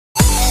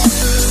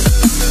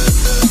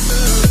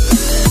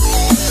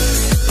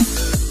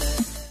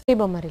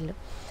బొమ్మరిల్లు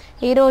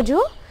ఈరోజు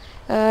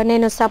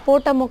నేను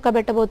సపోటా మొక్క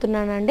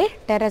పెట్టబోతున్నానండి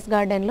టెర్రస్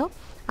గార్డెన్లో.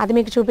 అది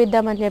మీకు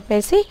చూపిద్దామని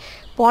చెప్పేసి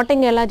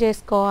పాటింగ్ ఎలా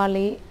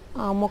చేసుకోవాలి,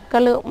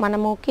 మొక్కలు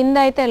మనము కింద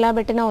అయితే ఎలా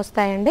పెట్టినా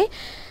వస్తాయండి,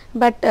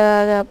 బట్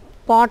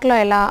పాట్లో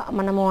ఎలా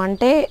మనము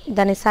అంటే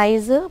దాని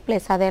సైజు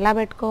ప్లస్ అది ఎలా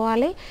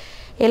పెట్టుకోవాలి,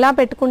 ఎలా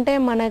పెట్టుకుంటే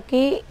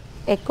మనకి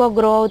ఎక్కువ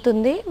గ్రో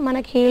అవుతుంది,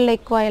 మనకి హీల్డ్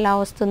ఎక్కువ ఎలా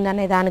వస్తుంది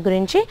అనే దాని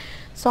గురించి,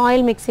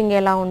 సాయిల్ మిక్సింగ్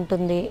ఎలా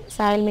ఉంటుంది,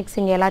 సాయిల్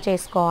మిక్సింగ్ ఎలా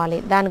చేసుకోవాలి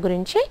దాని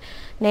గురించి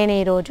నేను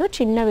ఈరోజు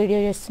చిన్న వీడియో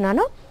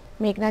చేస్తున్నాను.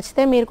 మీకు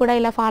నచ్చితే మీరు కూడా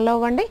ఇలా ఫాలో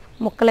అవ్వండి.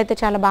 మొక్కలు అయితే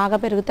చాలా బాగా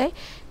పెరుగుతాయి.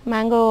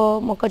 మ్యాంగో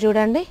మొక్క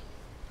చూడండి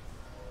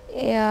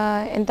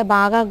ఎంత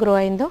బాగా గ్రో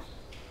అయిందో.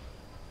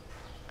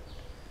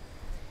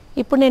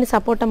 ఇప్పుడు నేను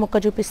సపోటా మొక్క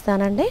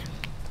చూపిస్తానండి.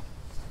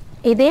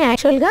 ఇది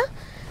యాక్చువల్గా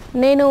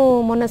నేను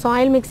మొన్న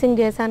సాయిల్ మిక్సింగ్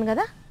చేశాను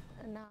కదా,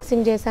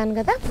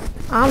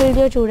 ఆ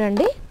వీడియో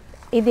చూడండి.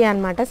 ఇది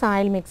అన్నమాట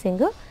soil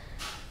mixing.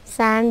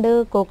 Sand,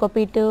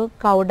 cocopeat,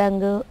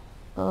 cow dung,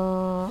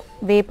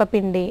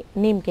 వేపపిండి,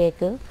 neem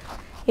cake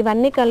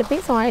ఇవన్నీ కలిపి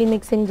సాయిల్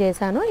మిక్సింగ్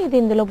చేశాను. ఇది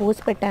ఇందులో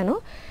పోసి పెట్టాను.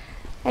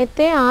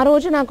 అయితే ఆ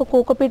రోజు నాకు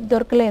కోకోపీట్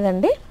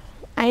దొరకలేదండి.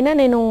 అయినా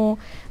నేను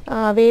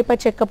వేప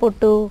చెక్క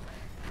పొట్టు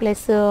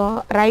ప్లస్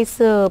రైస్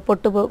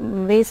పొట్టు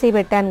వేసి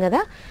పెట్టాను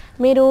కదా.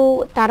 మీరు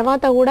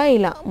తర్వాత కూడా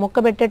ఇలా మొక్క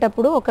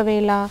పెట్టేటప్పుడు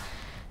ఒకవేళ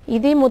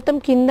ఇది మొత్తం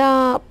కింద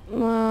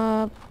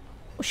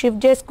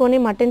షిఫ్ట్ చేసుకొని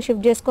మట్టిని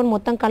షిఫ్ట్ చేసుకొని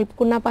మొత్తం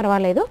కలుపుకున్నా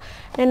పర్వాలేదు.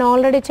 నేను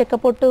ఆల్రెడీ చెక్క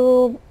పొట్టు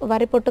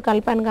వరి పొట్టు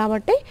కలిపాను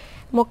కాబట్టి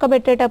మొక్క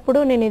పెట్టేటప్పుడు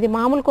నేను ఇది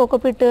మామూలు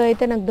కోకోపీట్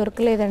అయితే నాకు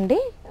దొరకలేదండి,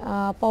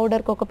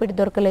 పౌడర్ కోకోపీట్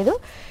దొరకలేదు.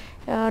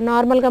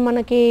 నార్మల్గా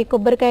మనకి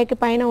కొబ్బరికాయకి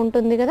పైన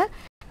ఉంటుంది కదా,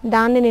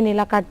 దాన్ని నేను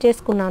ఇలా కట్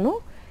చేసుకున్నాను.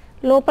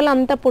 లోపల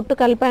అంతా పొట్టు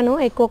కలిపాను,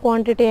 ఎక్కువ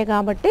క్వాంటిటీయే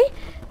కాబట్టి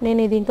నేను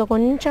ఇది ఇంకా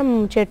కొంచెం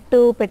చెట్టు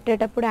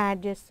పెట్టేటప్పుడు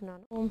యాడ్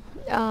చేస్తున్నాను.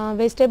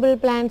 వెజిటేబుల్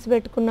ప్లాంట్స్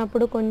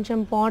పెట్టుకున్నప్పుడు కొంచెం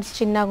పాట్స్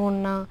చిన్నగా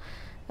ఉన్న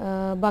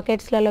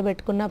బకెట్స్లలో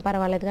పెట్టుకున్నా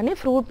పర్వాలేదు, కానీ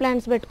ఫ్రూట్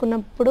ప్లాంట్స్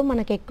పెట్టుకున్నప్పుడు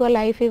మనకి ఎక్కువ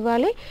లైఫ్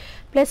ఇవ్వాలి,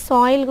 ప్లస్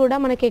సాయిల్ కూడా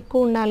మనకి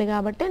ఎక్కువ ఉండాలి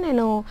కాబట్టి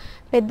నేను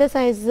పెద్ద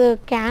సైజు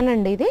క్యాన్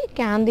అండి, ఇది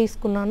క్యాన్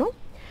తీసుకున్నాను.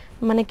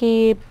 మనకి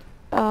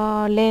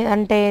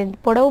అంటే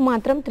పొడవు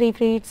మాత్రం 3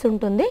 feet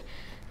ఉంటుంది,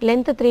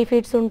 లెంత్ 3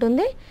 feet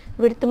ఉంటుంది,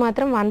 విడ్త్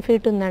మాత్రం 1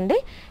 feet ఉందండి.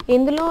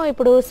 ఇందులో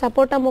ఇప్పుడు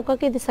సపోటా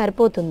మొక్కకి ఇది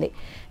సరిపోతుంది.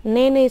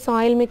 నేను ఈ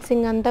సాయిల్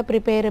మిక్సింగ్ అంతా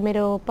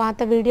మీరు పాత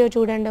వీడియో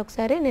చూడండి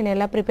ఒకసారి, నేను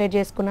ఎలా ప్రిపేర్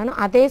చేసుకున్నాను.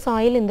 అదే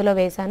సాయిల్ ఇందులో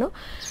వేశాను.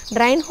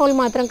 డ్రైన్ హోల్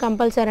మాత్రం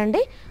కంపల్సరీ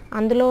అండి.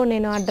 అందులో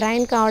నేను ఆ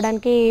డ్రైన్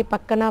కావడానికి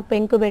పక్కన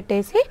పెంకు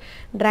పెట్టేసి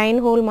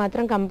డ్రైన్ హోల్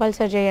మాత్రం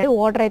కంపల్సరీ చేయాలి.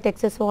 వాటర్ అయితే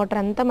ఎక్సెస్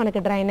వాటర్ అంతా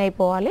మనకి డ్రైన్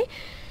అయిపోవాలి.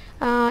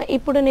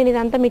 ఇప్పుడు నేను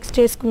ఇదంతా మిక్స్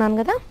చేసుకున్నాను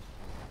కదా,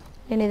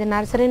 నేను ఇది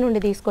నర్సరీ నుండి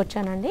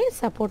తీసుకొచ్చానండి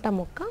సపోటా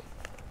మొక్క.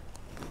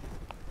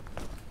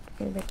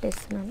 ఇది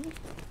పెట్టేస్తున్నాను.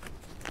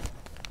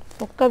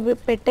 మొక్క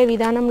పెట్టే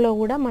విధానంలో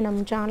కూడా మనం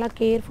చాలా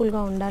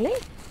కేర్ఫుల్గా ఉండాలి.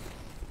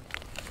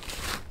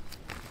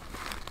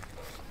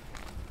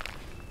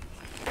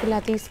 ఇలా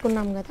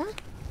తీసుకున్నాం కదా,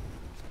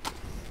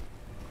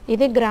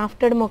 ఇది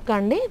గ్రాఫ్టెడ్ మొక్క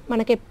అండి.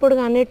 మనకి ఎప్పుడు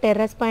కానీ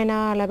టెర్రస్ పైన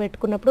అలా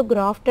పెట్టుకున్నప్పుడు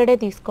గ్రాఫ్టెడే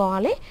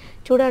తీసుకోవాలి.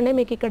 చూడండి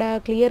మీకు ఇక్కడ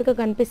క్లియర్గా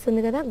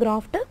కనిపిస్తుంది కదా,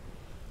 గ్రాఫ్ట్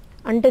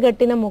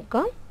అంటుగట్టిన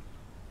మొక్క.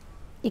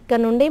 ఇక్కడ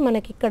నుండి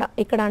మనకి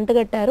ఇక్కడ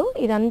అంటుగట్టారు,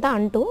 ఇదంతా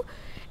అంటు.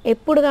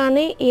 ఎప్పుడు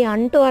కానీ ఈ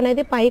అంటు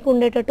అనేది పైకి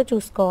ఉండేటట్టు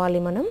చూసుకోవాలి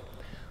మనం.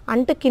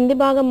 అంటు కింది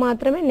భాగం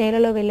మాత్రమే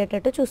నేలలో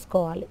వెళ్ళేటట్టు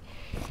చూసుకోవాలి.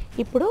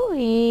 ఇప్పుడు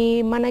ఈ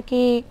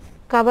మనకి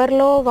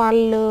కవర్లో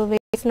వాళ్ళు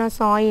వేసిన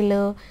సాయిల్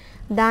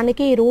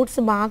దానికి ఈ రూట్స్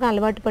బాగా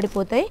అలవాటు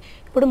పడిపోతాయి.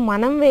 ఇప్పుడు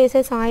మనం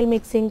వేసే సాయిల్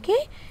మిక్సింగ్కి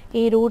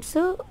ఈ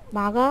రూట్స్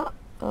బాగా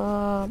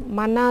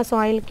మన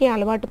సాయిల్కి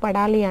అలవాటు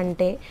పడాలి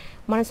అంటే,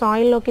 మన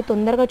సాయిల్లోకి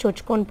తొందరగా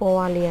చొచ్చుకొని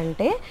పోవాలి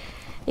అంటే,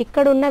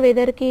 ఇక్కడున్న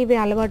వెదర్కి ఇవి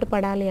అలవాటు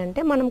పడాలి అంటే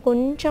మనం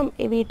కొంచెం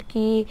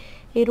వీటికి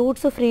ఈ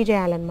రూట్స్ ఫ్రీ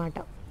చేయాలన్నమాట.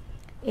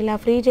 ఇలా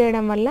ఫ్రీ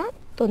చేయడం వల్ల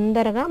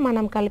తొందరగా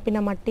మనం కలిపిన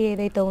మట్టి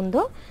ఏదైతే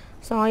ఉందో,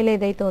 సాయిల్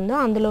ఏదైతే ఉందో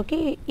అందులోకి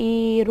ఈ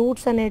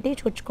రూట్స్ అనేటివి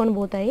చొచ్చుకొని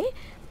పోతాయి.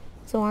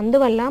 సో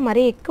అందువల్ల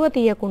మరీ ఎక్కువ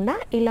తీయకుండా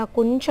ఇలా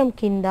కొంచెం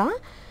కింద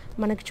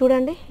మనకి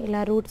చూడండి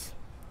ఇలా రూట్స్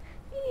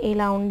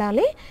ఇలా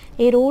ఉండాలి.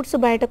 ఈ రూట్స్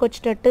బయటకు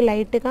వచ్చేటట్టు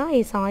లైట్గా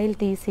ఈ సాయిల్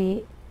తీసి,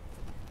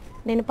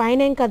 నేను పైన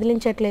ఏం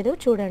కదిలించట్లేదు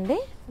చూడండి,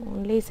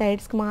 ఓన్లీ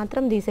సైడ్స్కి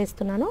మాత్రం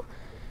తీసేస్తున్నాను.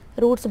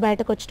 రూట్స్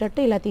బయటకు వచ్చేటట్టు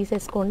ఇలా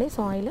తీసేసుకోండి.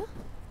 సాయిల్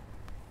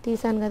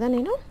తీసాను కదా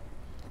నేను.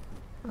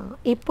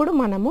 ఇప్పుడు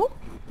మనము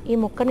ఈ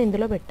మొక్కను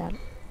ఇందులో పెట్టాలి.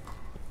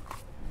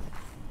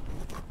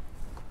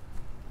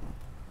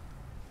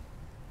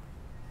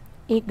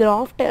 ఈ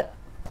గ్రాఫ్ట్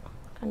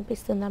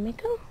కనిపిస్తుందా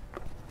మీకు?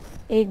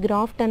 ఈ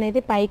గ్రాఫ్ట్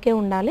అనేది పైకే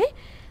ఉండాలి.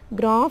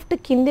 గ్రాఫ్ట్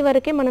కింది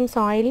వరకే మనం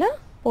సాయిల్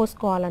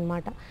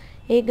పోసుకోవాలన్నమాట.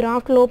 ఈ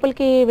గ్రాఫ్ట్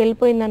లోపలికి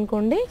వెళ్ళిపోయింది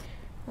అనుకోండి,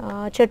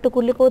 చెట్టు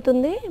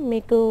కుళ్ళిపోతుంది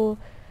మీకు.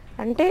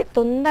 అంటే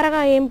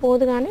తొందరగా ఏం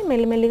పోదు కానీ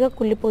మెల్లిమెల్లిగా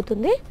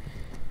కుళ్ళిపోతుంది.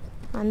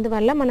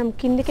 అందువల్ల మనం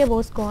కిందికే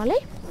పోసుకోవాలి.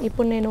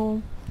 ఇప్పుడు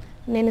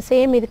నేను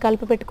సేమ్ ఇది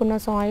కలిపి పెట్టుకున్న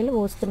సాయిల్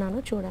పోస్తున్నాను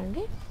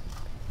చూడండి.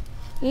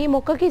 ఈ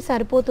మొక్కకి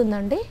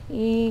సరిపోతుందండి,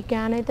 ఈ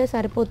క్యాన్ అయితే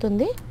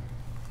సరిపోతుంది.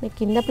 మీకు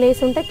కింద ప్లేస్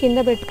ఉంటే కింద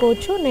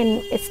పెట్టుకోవచ్చు. నేను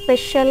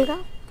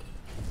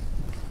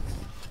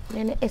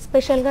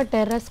ఎస్పెషల్గా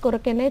టెర్రస్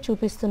కొరకేనే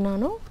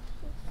చూపిస్తున్నాను.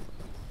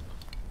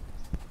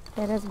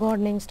 టెర్రస్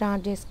గార్డెనింగ్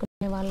స్టార్ట్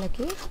చేసుకునే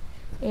వాళ్ళకి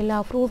ఇలా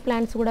ఫ్రూట్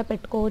ప్లాంట్స్ కూడా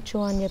పెట్టుకోవచ్చు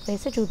అని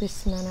చెప్పేసి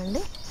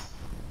చూపిస్తున్నానండి.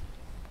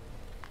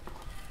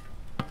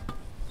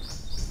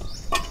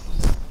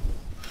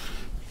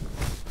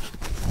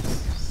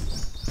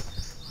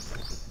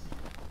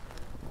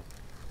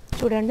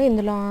 చూడండి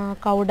ఇందులో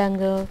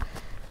కౌడంగ్,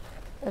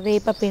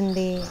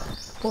 వేపపిండి,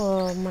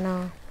 మన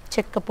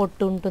చెక్క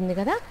పొట్టు ఉంటుంది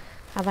కదా,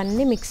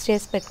 అవన్నీ మిక్స్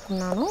చేసి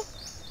పెట్టుకున్నాను.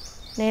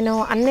 నేను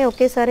అన్నీ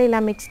ఒకేసారి ఇలా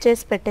మిక్స్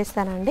చేసి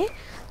పెట్టేస్తానండి.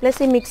 ప్లస్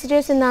ఈ మిక్స్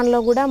చేసిన దానిలో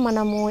కూడా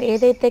మనము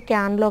ఏదైతే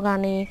క్యాన్లో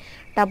కానీ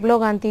టబ్లో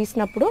కానీ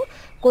తీసినప్పుడు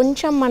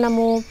కొంచెం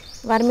మనము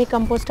వర్మీ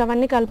కంపోస్ట్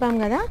అవన్నీ కలిపాం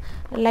కదా,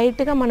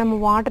 లైట్గా మనము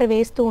వాటర్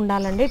వేస్తూ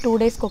ఉండాలండి 2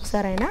 డేస్కి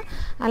ఒకసారైనా.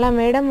 అలా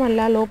వేయడం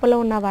వల్ల లోపల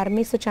ఉన్న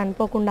వర్మీస్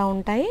చనిపోకుండా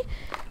ఉంటాయి.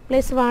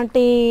 ప్లస్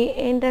వాటి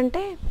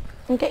ఏంటంటే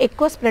ఇంకా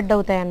ఎక్కువ స్ప్రెడ్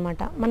అవుతాయి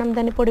అన్నమాట. మనం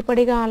దాన్ని పొడి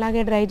పొడిగా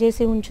అలాగే డ్రై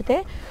చేసి ఉంచితే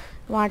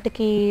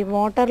వాటికి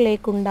వాటర్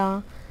లేకుండా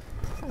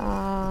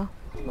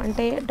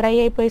అంటే డ్రై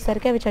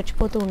అయిపోయేసరికి అవి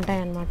చచ్చిపోతూ ఉంటాయి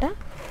అన్నమాట.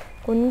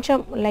 కొంచెం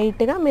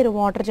లైట్గా మీరు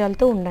వాటర్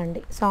చల్లుతూ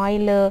ఉండండి.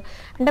 సాయిల్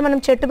అంటే మనం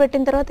చెట్టు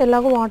పెట్టిన తర్వాత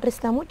ఎలాగో వాటర్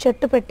ఇస్తాము,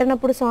 చెట్టు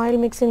పెట్టినప్పుడు సాయిల్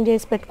మిక్సింగ్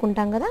చేసి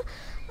పెట్టుకుంటాం కదా,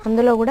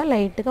 అందులో కూడా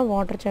లైట్గా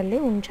వాటర్ చల్లి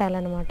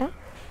ఉంచాలన్నమాట.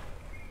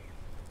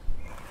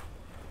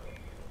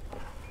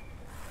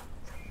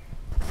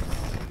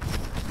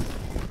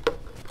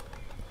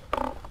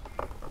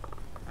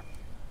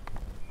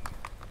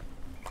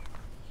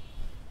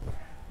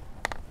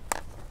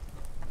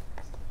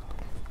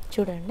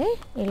 చూడండి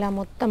ఇలా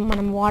మొత్తం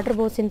మనం వాటర్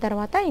పోసిన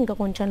తర్వాత ఇంకా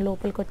కొంచెం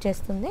లోపలికి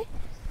వచ్చేస్తుంది.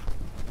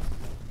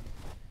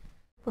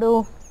 ఇప్పుడు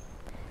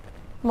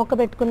మొక్క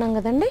పెట్టుకున్నాం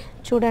కదండి,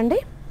 చూడండి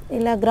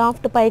ఇలా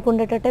గ్రాఫ్ట్ పైకి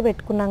ఉండేటట్టే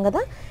పెట్టుకున్నాం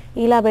కదా,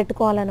 ఇలా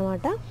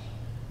పెట్టుకోవాలన్నమాట.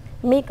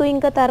 మీకు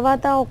ఇంకా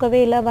తర్వాత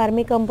ఒకవేళ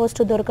వర్మీ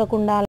కంపోస్ట్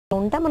దొరకకుండా అలా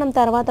ఉంటే మనం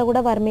తర్వాత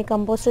కూడా వర్మీ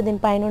కంపోస్ట్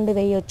దీనిపైనుండి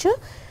వేయొచ్చు.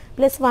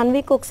 ప్లస్ 1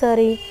 వీక్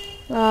ఒకసారి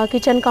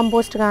కిచెన్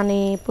కంపోస్ట్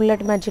కానీ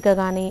పుల్లటి మజ్జిగ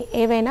కానీ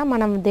ఏవైనా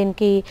మనం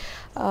దీనికి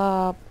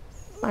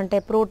అంటే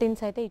ప్రోటీన్స్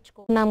అయితే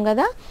ఇచ్చుకున్నాం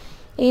కదా.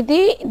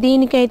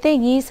 దీనికైతే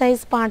ఈ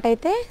సైజ్ పార్ట్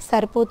అయితే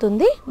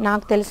సరిపోతుంది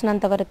నాకు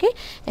తెలిసినంత వరకు.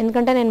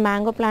 ఎందుకంటే నేను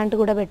మ్యాంగో ప్లాంట్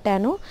కూడా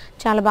పెట్టాను,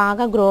 చాలా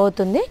బాగా గ్రో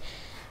అవుతుంది.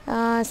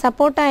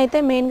 సపోటా అయితే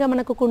మెయిన్గా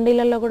మనకు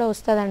కుండీలలో కూడా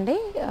వస్తుందండి.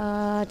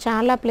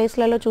 చాలా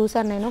ప్లేస్లలో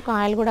చూసాను నేను,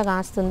 కాయలు కూడా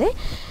కాస్తుంది.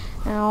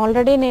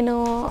 ఆల్రెడీ నేను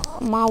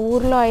మా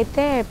ఊర్లో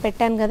అయితే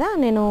పెట్టాను కదా,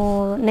 నేను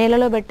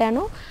నేలలో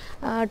పెట్టాను.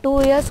 2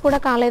 ఇయర్స్ కూడా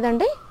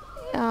కాలేదండి,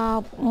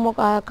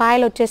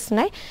 కాయలు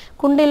వచ్చేస్తున్నాయి.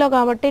 కుండీలో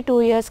కాబట్టి 2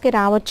 ఇయర్స్కి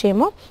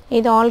రావచ్చేమో.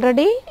 ఇది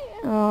ఆల్రెడీ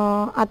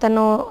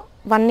అతను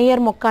 1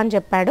 ఇయర్ మొక్క అని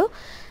చెప్పాడు.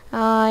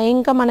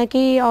 ఇంకా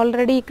మనకి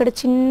ఆల్రెడీ ఇక్కడ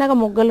చిన్నగా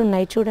మొగ్గలు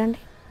ఉన్నాయి చూడండి,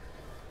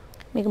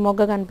 మీకు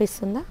మొగ్గ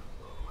కనిపిస్తుందా?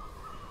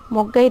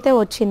 మొగ్గ అయితే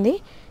వచ్చింది.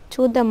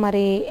 చూద్దాం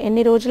మరి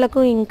ఎన్ని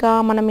రోజులకు, ఇంకా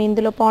మనం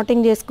ఇందులో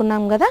పాటింగ్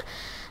చేసుకున్నాం కదా,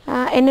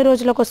 ఎన్ని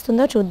రోజులకు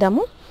వస్తుందో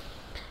చూద్దాము.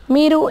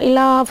 మీరు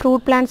ఇలా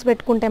ఫ్రూట్ ప్లాంట్స్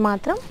పెట్టుకుంటే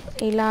మాత్రం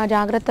ఇలా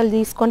జాగ్రత్తలు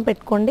తీసుకొని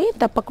పెట్టుకోండి,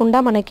 తప్పకుండా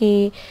మనకి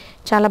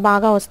చాలా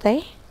బాగా వస్తాయి.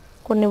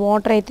 కొన్ని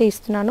వాటర్ అయితే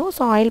ఇస్తున్నాను,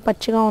 సాయిల్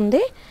పచ్చిగా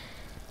ఉంది,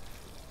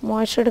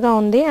 మాయిశ్చర్డ్గా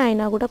ఉంది,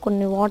 అయినా కూడా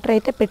కొన్ని వాటర్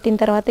అయితే పెట్టిన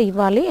తర్వాత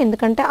ఇవ్వాలి.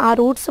 ఎందుకంటే ఆ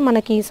రూట్స్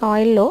మనకి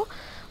సాయిల్లో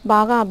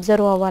బాగా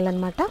అబ్జర్వ్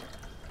అవ్వాలన్నమాట.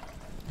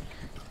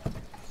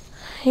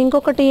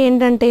 ఇంకొకటి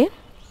ఏంటంటే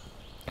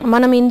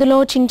మనం ఇందులో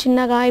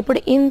చిన్నగా ఇప్పుడు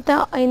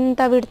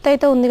ఇంత విడత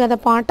అయితే ఉంది కదా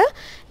పాట్,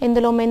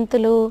 ఇందులో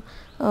మెంతులు,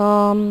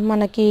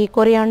 మనకి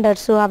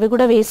కొరియాండర్స్ అవి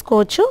కూడా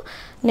వేసుకోవచ్చు.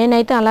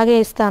 నేనైతే అలాగే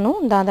ఇస్తాను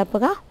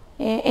దాదాపుగా,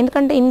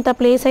 ఎందుకంటే ఇంత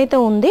ప్లేస్ అయితే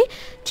ఉంది.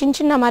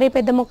 చిన్న మరీ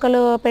పెద్ద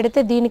మొక్కలు పెడితే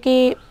దీనికి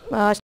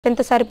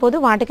స్ట్రెంత్ సరిపోదు,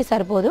 వాటికి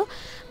సరిపోదు.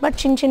 బట్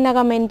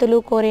చిన్నగా మెంతులు,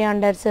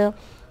 కొరియాండర్స్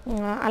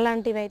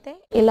అలాంటివి అయితే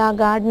ఇలా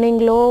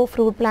గార్డెనింగ్లో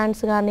ఫ్రూట్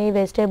ప్లాంట్స్ కానీ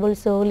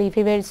vegetables,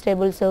 leafy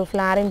vegetables,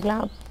 flowering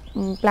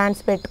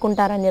plants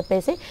పెట్టుకుంటారని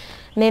చెప్పేసి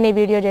నేను ఈ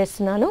వీడియో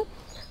చేస్తున్నాను.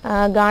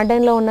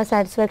 గార్డెన్లో ఉన్న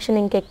సాటిస్ఫాక్షన్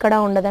ఇంకెక్కడా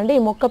ఉండదండి.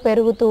 ఈ మొక్క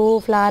పెరుగుతూ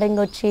ఫ్లవరింగ్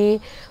వచ్చి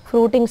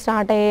ఫ్రూటింగ్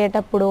స్టార్ట్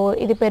అయ్యేటప్పుడు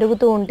ఇది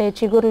పెరుగుతూ ఉంటే,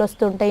 చిగుర్లు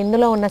వస్తుంటే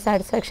ఇందులో ఉన్న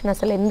సాటిస్ఫాక్షన్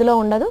అసలు ఎందులో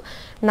ఉండదు.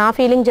 నా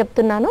ఫీలింగ్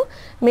చెప్తున్నాను,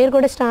 మీరు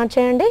కూడా స్టార్ట్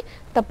చేయండి,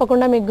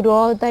 తప్పకుండా మీకు గ్రో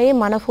అవుతాయి.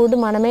 మన ఫుడ్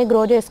మనమే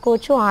గ్రో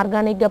చేసుకోవచ్చు,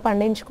 ఆర్గానిక్గా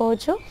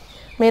పండించుకోవచ్చు.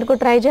 మీరు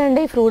కూడా ట్రై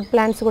చేయండి, ఫ్రూట్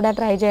ప్లాంట్స్ కూడా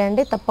ట్రై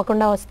చేయండి,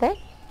 తప్పకుండా వస్తాయి.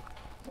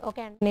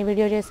 ఓకే అండి, నేను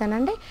వీడియో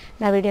చేశానండి.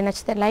 నా వీడియో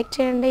నచ్చితే లైక్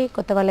చేయండి,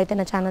 కొత్త వాళ్ళైతే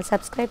నా ఛానల్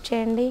సబ్స్క్రైబ్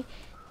చేయండి.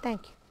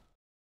 Thank you.